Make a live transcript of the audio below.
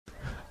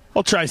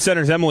Well,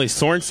 Tri-Center's Emile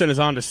Sorenson is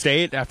on to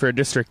state after a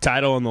district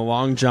title in the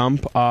long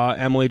jump.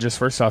 Emile, just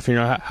first off,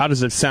 how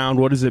does it sound?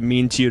 What does it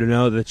mean to you to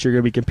know that you're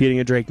going to be competing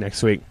at Drake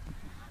next week?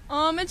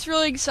 It's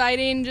really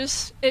exciting,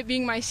 just it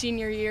being my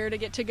senior year to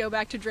get to go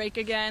back to Drake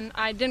again.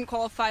 I didn't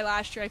qualify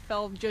last year. I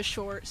fell just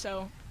short,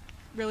 so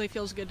really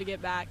feels good to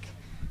get back.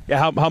 Yeah,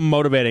 how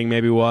motivating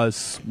maybe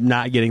was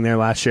not getting there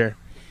last year?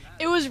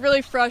 It was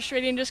really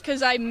frustrating just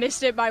because I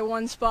missed it by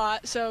one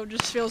spot, so it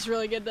just feels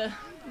really good to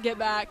get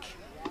back.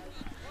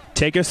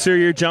 Take us through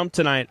your jump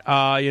tonight.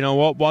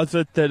 What was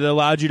it that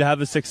allowed you to have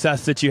the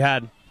success that you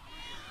had?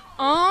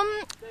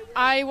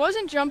 I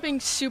wasn't jumping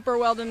super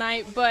well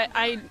tonight, but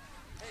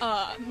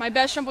my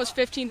best jump was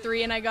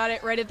 15.3, and I got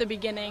it right at the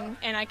beginning.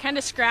 And I kind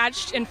of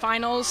scratched in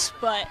finals,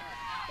 but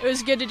it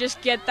was good to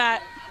just get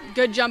that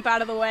good jump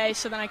out of the way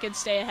so then I could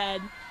stay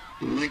ahead.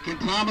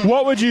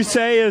 What would you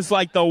say is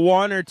like the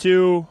one or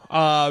two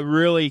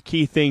really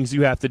key things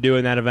you have to do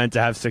in that event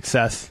to have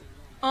success?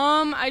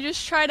 I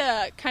just try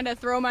to kind of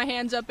throw my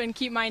hands up and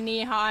keep my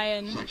knee high,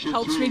 and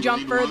helps me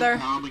jump further.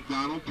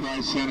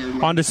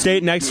 On to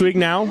state next week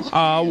now.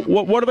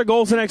 What are the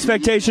goals and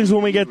expectations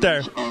when we get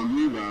there?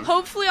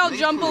 Hopefully I'll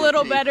jump a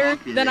little better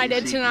than I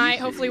did tonight.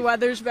 Hopefully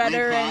weather's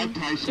better and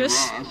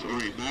just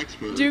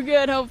do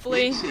good,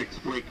 hopefully.